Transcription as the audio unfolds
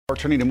We're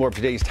turning to more of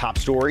today's top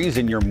stories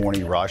in your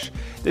morning rush.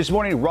 This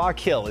morning, Rock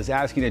Hill is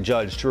asking a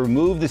judge to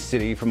remove the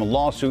city from a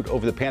lawsuit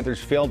over the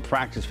Panthers' failed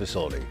practice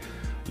facility.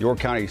 York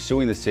County is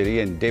suing the city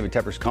and David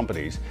Tepper's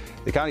companies.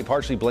 The county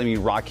partially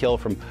blaming Rock Hill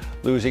from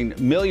losing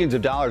millions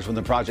of dollars when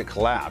the project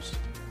collapsed.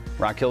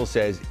 Rock Hill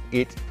says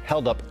it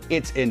held up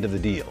its end of the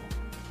deal.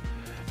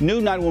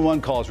 New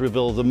 911 calls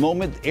reveal the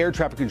moment air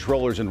traffic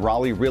controllers in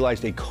Raleigh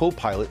realized a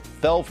co-pilot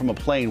fell from a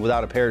plane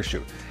without a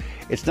parachute.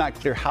 It's not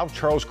clear how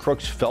Charles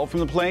Crooks fell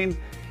from the plane.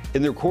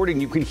 In the recording,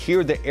 you can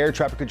hear the air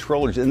traffic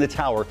controllers in the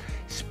tower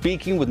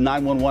speaking with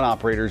 911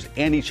 operators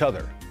and each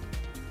other.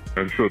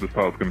 I'm sure this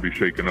pilot's going to be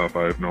shaken up.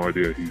 I have no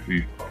idea.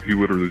 He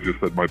literally just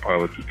said my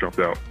pilot just jumped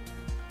out.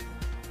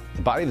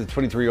 The body of the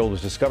 23-year-old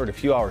was discovered a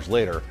few hours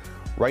later.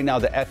 Right now,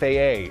 the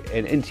FAA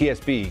and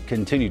NTSB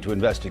continue to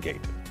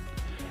investigate.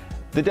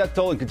 The death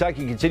toll in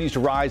Kentucky continues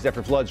to rise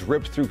after floods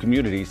ripped through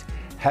communities.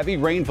 Heavy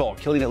rainfall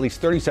killing at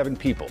least 37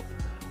 people.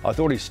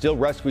 Authorities still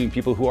rescuing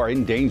people who are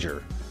in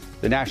danger.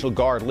 The National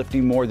Guard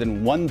lifting more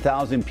than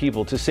 1,000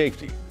 people to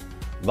safety.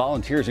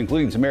 Volunteers,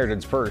 including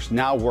Samaritan's Purse,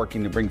 now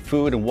working to bring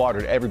food and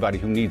water to everybody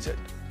who needs it.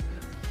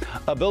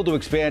 A bill to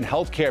expand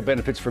health care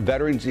benefits for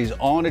veterans is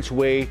on its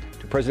way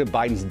to President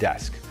Biden's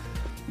desk.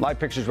 Live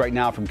pictures right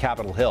now from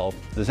Capitol Hill.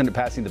 The Senate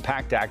passing the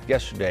PACT Act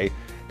yesterday,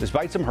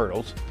 despite some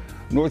hurdles.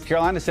 North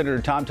Carolina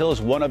Senator Tom Till is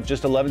one of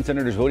just 11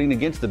 senators voting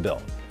against the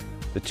bill.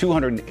 The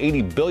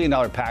 $280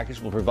 billion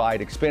package will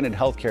provide expanded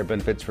health care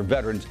benefits for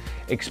veterans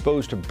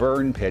exposed to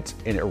burn pits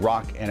in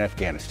Iraq and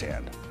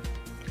Afghanistan.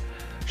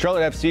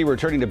 Charlotte FC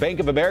returning to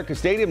Bank of America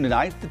Stadium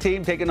tonight. The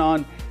team taking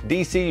on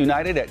DC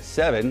United at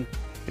 7.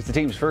 It's the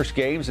team's first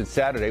game since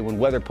Saturday when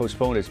weather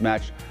postponed its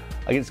match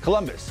against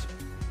Columbus.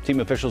 Team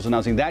officials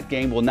announcing that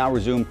game will now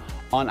resume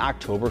on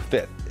October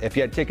 5th. If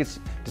you had tickets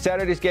to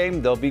Saturday's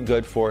game, they'll be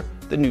good for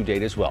the new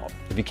date as well.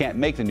 If you can't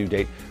make the new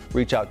date,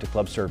 reach out to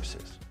club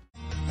services.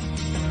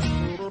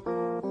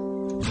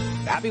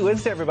 Happy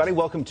Wednesday, everybody.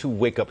 Welcome to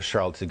Wake Up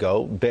Charlotte to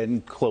Go. Ben,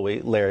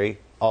 Chloe, Larry,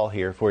 all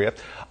here for you.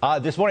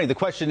 This morning, the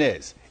question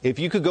is, if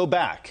you could go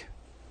back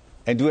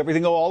and do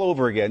everything all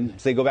over again,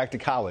 say go back to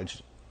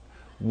college,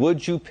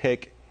 would you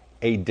pick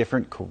a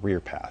different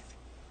career path?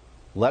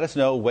 Let us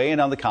know. Weigh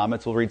in on the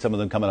comments. We'll read some of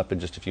them coming up in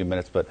just a few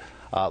minutes. But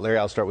Larry,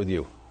 I'll start with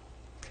you.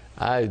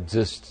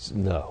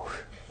 No.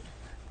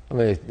 I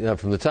mean,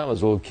 from the time I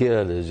was a little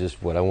kid, it's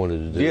just what I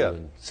wanted to do. Yeah.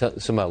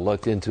 And somehow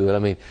lucked into it. I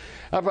mean,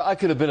 I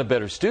could have been a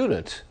better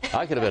student.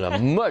 I could have been a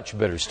much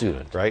better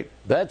student. Right.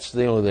 That's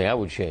the only thing I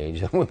would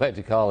change. I went back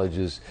to college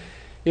is,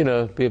 be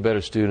a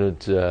better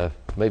student,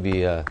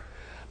 maybe.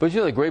 But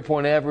the grade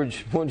point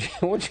average, once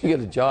you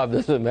get a job,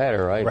 doesn't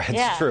matter, right? Right,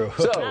 it's true.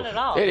 So, not at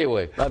all.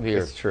 Anyway, I'm here.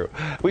 It's true.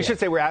 We should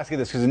say we're asking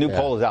this because a new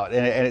poll is out,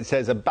 and it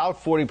says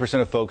about 40%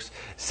 of folks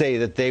say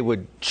that they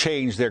would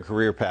change their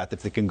career path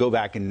if they can go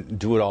back and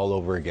do it all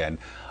over again.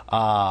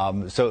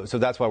 So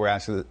that's why we're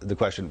asking the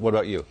question. What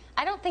about you?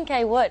 I don't think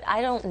I would.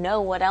 I don't know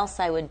what else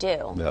I would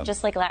do. Yeah.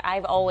 Just like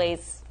I've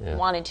always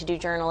wanted to do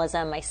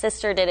journalism. My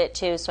sister did it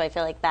too, so I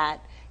feel like that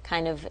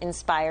kind of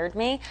inspired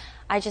me.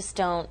 I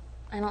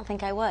don't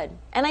think I would.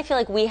 And I feel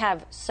like we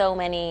have so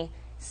many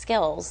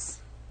skills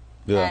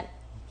that,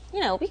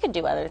 we could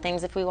do other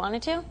things if we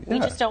wanted to. We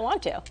just don't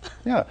want to.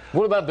 Yeah.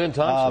 What about Ben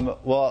Thompson?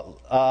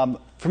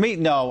 For me,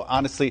 no,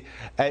 honestly,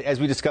 as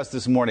we discussed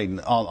this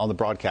morning on the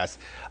broadcast,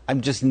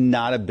 I'm just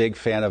not a big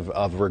fan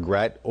of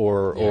regret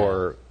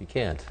or you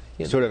can't.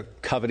 Sort of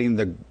coveting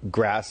the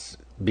grass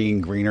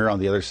being greener on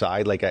the other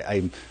side. Like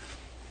I'm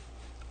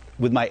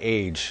with my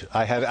age,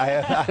 I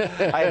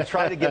have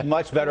tried to get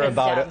much better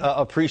about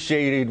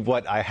appreciating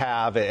what I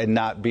have and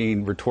not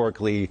being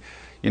rhetorically,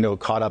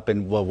 caught up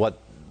in what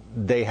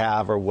they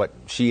have or what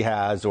she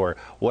has or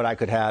what I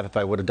could have if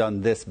I would have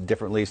done this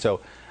differently. So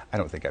I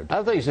don't think I don't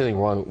think there's anything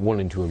wrong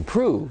wanting to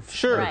improve.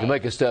 Sure. Right. To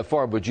make a step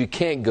forward, but you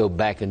can't go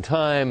back in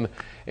time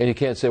and you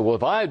can't say, well,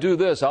 if I do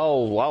this,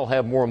 I'll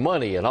have more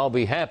money and I'll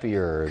be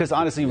happier. Because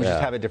honestly, we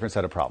just have a different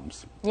set of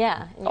problems.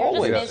 Yeah. You're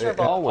Always. just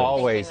miserable.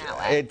 Always. Thinking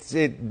that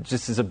way. It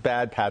just is a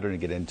bad pattern to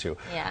get into.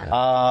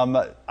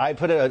 Yeah. I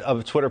put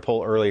a Twitter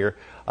poll earlier.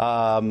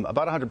 About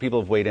 100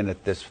 people have weighed in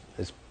at this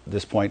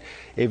point.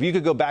 If you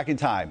could go back in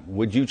time,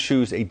 would you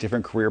choose a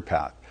different career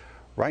path?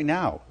 Right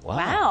now.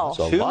 Wow.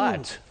 That's a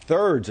lot.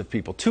 Two-thirds of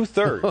people,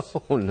 two-thirds,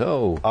 Oh,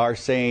 no. are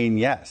saying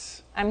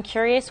yes. I'm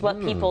curious what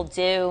people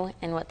do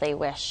and what they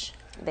wish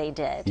they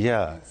did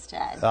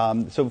instead.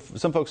 So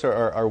some folks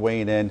are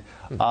weighing in.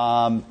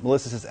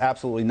 Melissa says,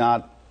 absolutely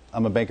not.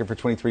 I'm a banker for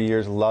 23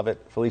 years. Love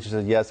it. Felicia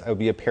said, yes, I would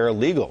be a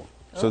paralegal.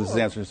 So this is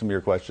answering some of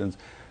your questions.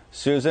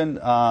 Susan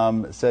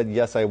said,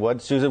 yes, I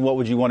would. Susan, what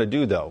would you want to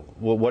do, though?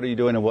 Well, what are you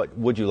doing and what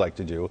would you like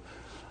to do?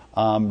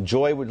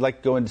 Joy would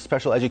like to go into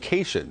special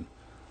education.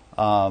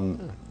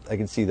 I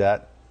can see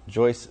that.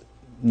 Joyce,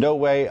 no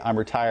way, I'm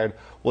retired.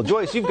 Well,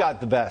 Joyce, you've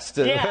got the best.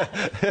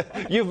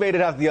 You've made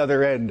it out the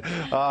other end.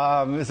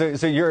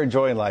 So you're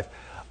enjoying life.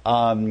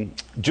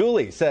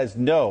 Julie says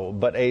no,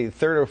 but a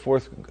third or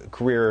fourth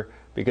career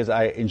because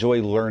I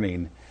enjoy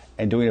learning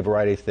and doing a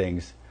variety of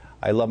things.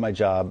 I love my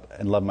job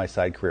and love my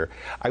side career.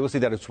 I will say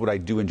that it's what I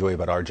do enjoy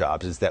about our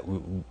jobs is that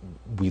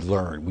we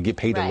learn. We get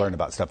paid to learn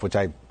about stuff, which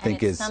I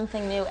think is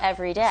something new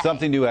every day.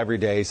 Something new every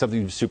day,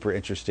 something super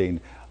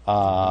interesting.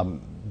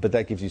 But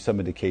that gives you some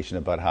indication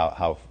about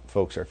how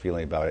folks are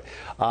feeling about it.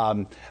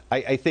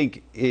 I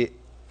think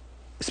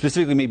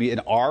specifically maybe in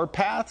our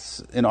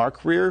paths, in our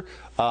career,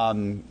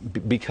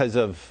 because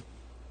of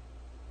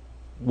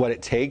what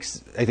it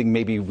takes, I think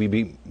maybe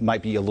we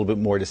might be a little bit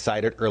more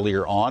decided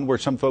earlier on, where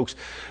some folks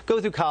go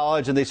through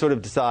college and they sort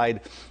of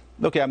decide,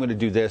 okay, I'm going to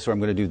do this or I'm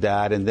going to do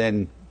that, and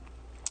then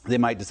they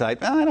might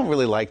decide, I don't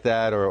really like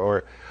that,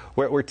 or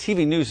where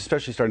TV news,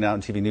 especially starting out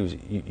in TV news,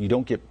 you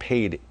don't get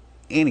paid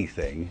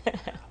anything.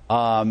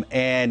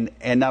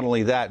 And not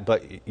only that,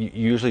 but you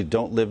usually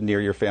don't live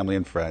near your family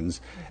and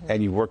friends,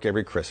 and you work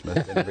every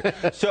Christmas.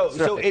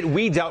 So it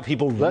weeds out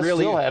people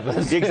really. Still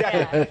happens.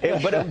 Exactly.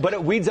 But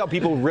it weeds out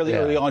people really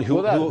early on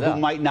who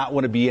might not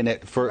want to be in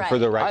it for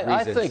the right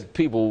reasons. I think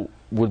people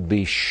would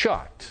be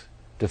shocked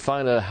to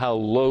find out how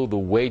low the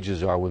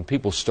wages are when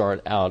people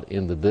start out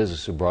in the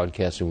business of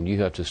broadcasting. When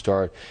you have to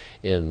start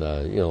in,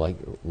 like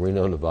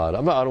Reno, Nevada.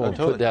 I don't want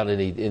to put down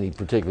any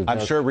particular.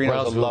 I'm sure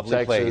Reno's a lovely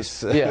Texas.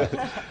 place.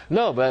 Yeah,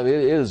 no, but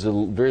it is a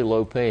very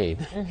low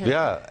paying.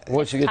 Yeah.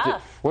 Once you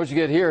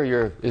get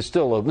here, it's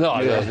still low. No,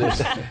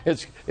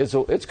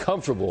 it's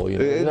comfortable.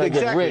 You're not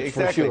getting rich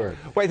for sure.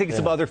 Well, I think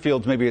some other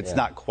fields maybe it's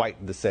not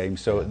quite the same,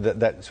 so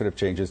that sort of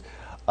changes.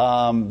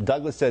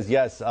 Douglas says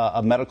yes,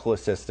 a medical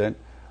assistant.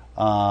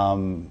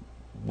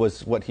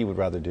 Was what he would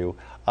rather do.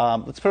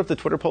 Let's put up the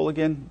Twitter poll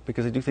again,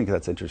 because I do think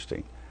that's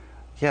interesting.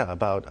 Yeah,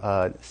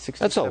 about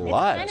 60. That's a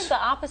lot. It's kind of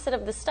the opposite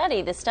of the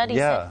study. The study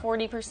said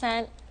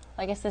 40%.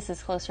 I guess this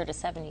is closer to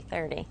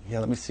 70-30. Yeah,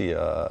 let me see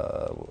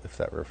if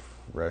that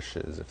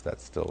refreshes, if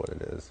that's still what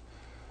it is.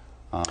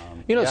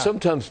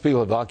 Sometimes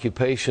people have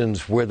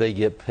occupations where they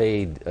get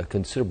paid a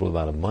considerable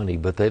amount of money,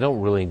 but they don't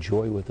really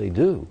enjoy what they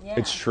do. Yeah.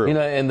 It's true.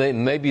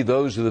 And maybe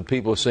those are the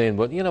people saying,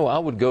 but I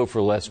would go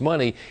for less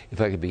money if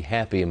I could be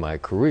happy in my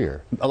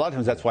carear. A lot of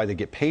times that's why they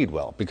get paid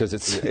well, because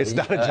it's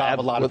not a job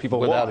a lot of people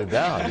without want.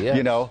 Without a doubt,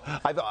 yes.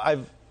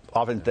 I've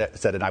often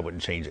said, and I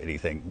wouldn't change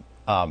anything,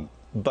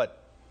 but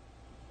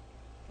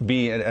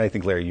and I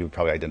think, Larry, you would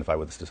probably identify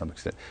with this to some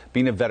extent.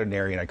 Being a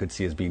veterinarian, I could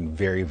see as being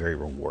very, very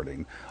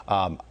rewarding.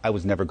 I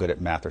was never good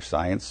at math or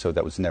science, so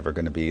that was never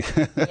going to be.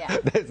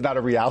 It's not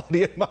a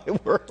reality in my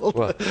world.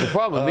 Well, the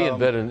problem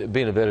with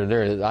being a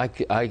veterinarian,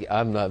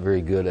 I'm not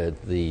very good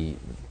at the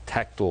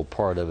tactile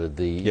part of it.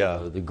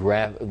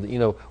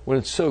 The when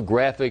it's so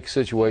graphic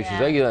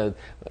situations.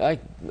 I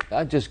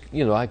just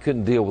I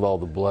couldn't deal with all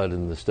the blood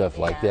and the stuff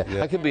like that.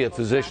 I could be a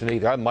physician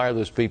either. I admire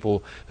those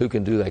people who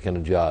can do that kind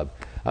of job.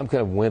 I'm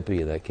kind of wimpy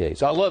in that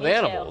case. I love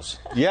animals.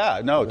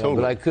 Yeah, no, totally.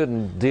 But I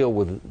couldn't deal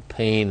with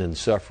pain and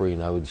suffering.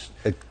 It's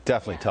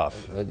definitely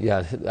tough.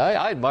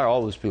 I admire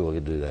all those people who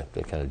can do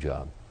that kind of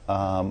job.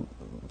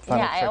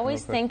 I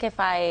always think if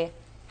I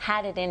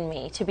had it in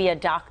me to be a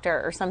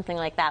doctor or something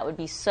like that would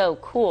be so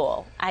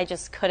cool. I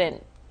just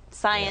couldn't.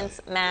 Science,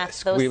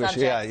 math, those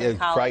subjects in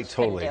college,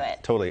 couldn't do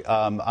it. Totally.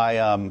 I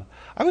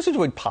always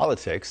enjoyed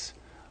politics.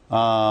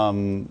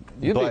 You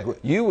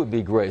would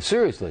be great.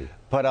 Seriously.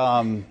 But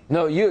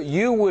no,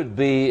 you would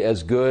be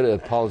as good a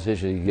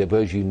politician as you get,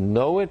 because you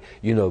know it.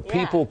 You know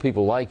people.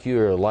 People like you.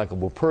 You're a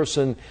likable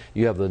person.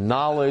 You have the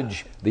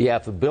knowledge, the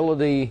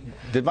affability.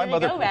 Did my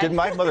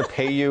mother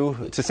pay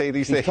you to say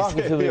these things? She's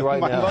talking to me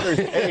right now.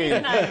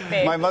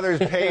 My mother's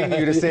paying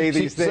you to say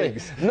these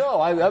things.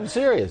 No, I'm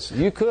serious.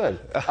 You could.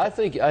 I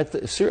think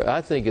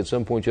at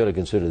some point you ought to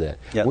consider that.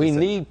 Yeah, we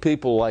need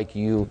people like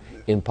you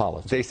in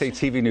politics. They say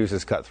TV news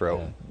is cutthroat.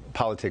 Yeah.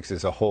 Politics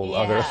is a whole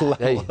other level.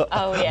 Hey,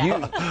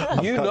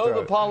 you know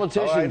the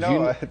politicians.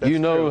 You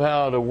know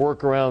how to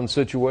work around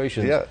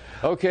situations. Yeah.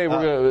 Okay,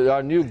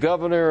 our new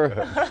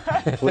governor.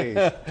 Please.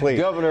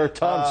 Governor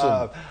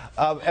Thompson.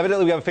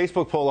 Evidently, we have a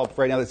Facebook poll up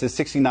right now that says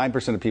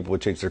 69% of people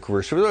would change their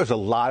career. So there's a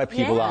lot of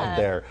people out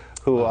there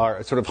who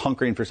are sort of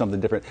hunkering for something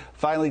different.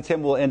 Finally,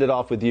 Tim, we'll end it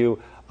off with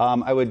you.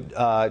 I would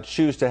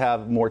choose to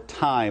have more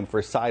time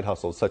for side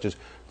hustles, such as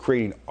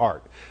creating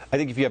art. I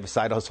think if you have a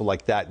side hustle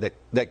like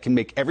that can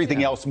make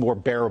everything else more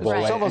bearable.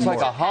 It's almost like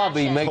a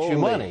hobby makes you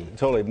money.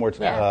 Totally. More.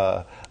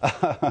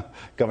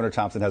 Governor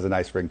Thompson has a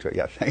nice ring to it.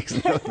 Yeah, thanks.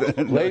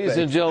 Ladies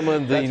and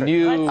gentlemen, the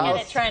new... Let's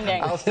get it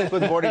trending. I'll stick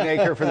with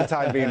Boarding for the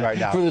time being right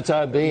now. For the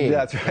time being.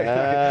 That's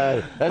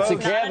right. That's a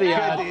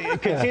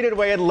caveat. Continue to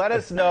weigh in. Let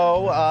us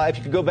know if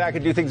you could go back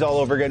and do things all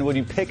over again. Would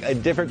you pick a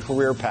different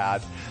career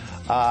path?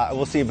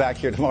 We'll see you back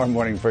here tomorrow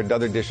morning for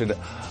another edition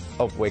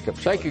of Wake Up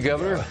Show. Thank you,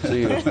 Governor.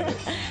 See you.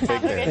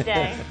 Have a good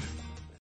day.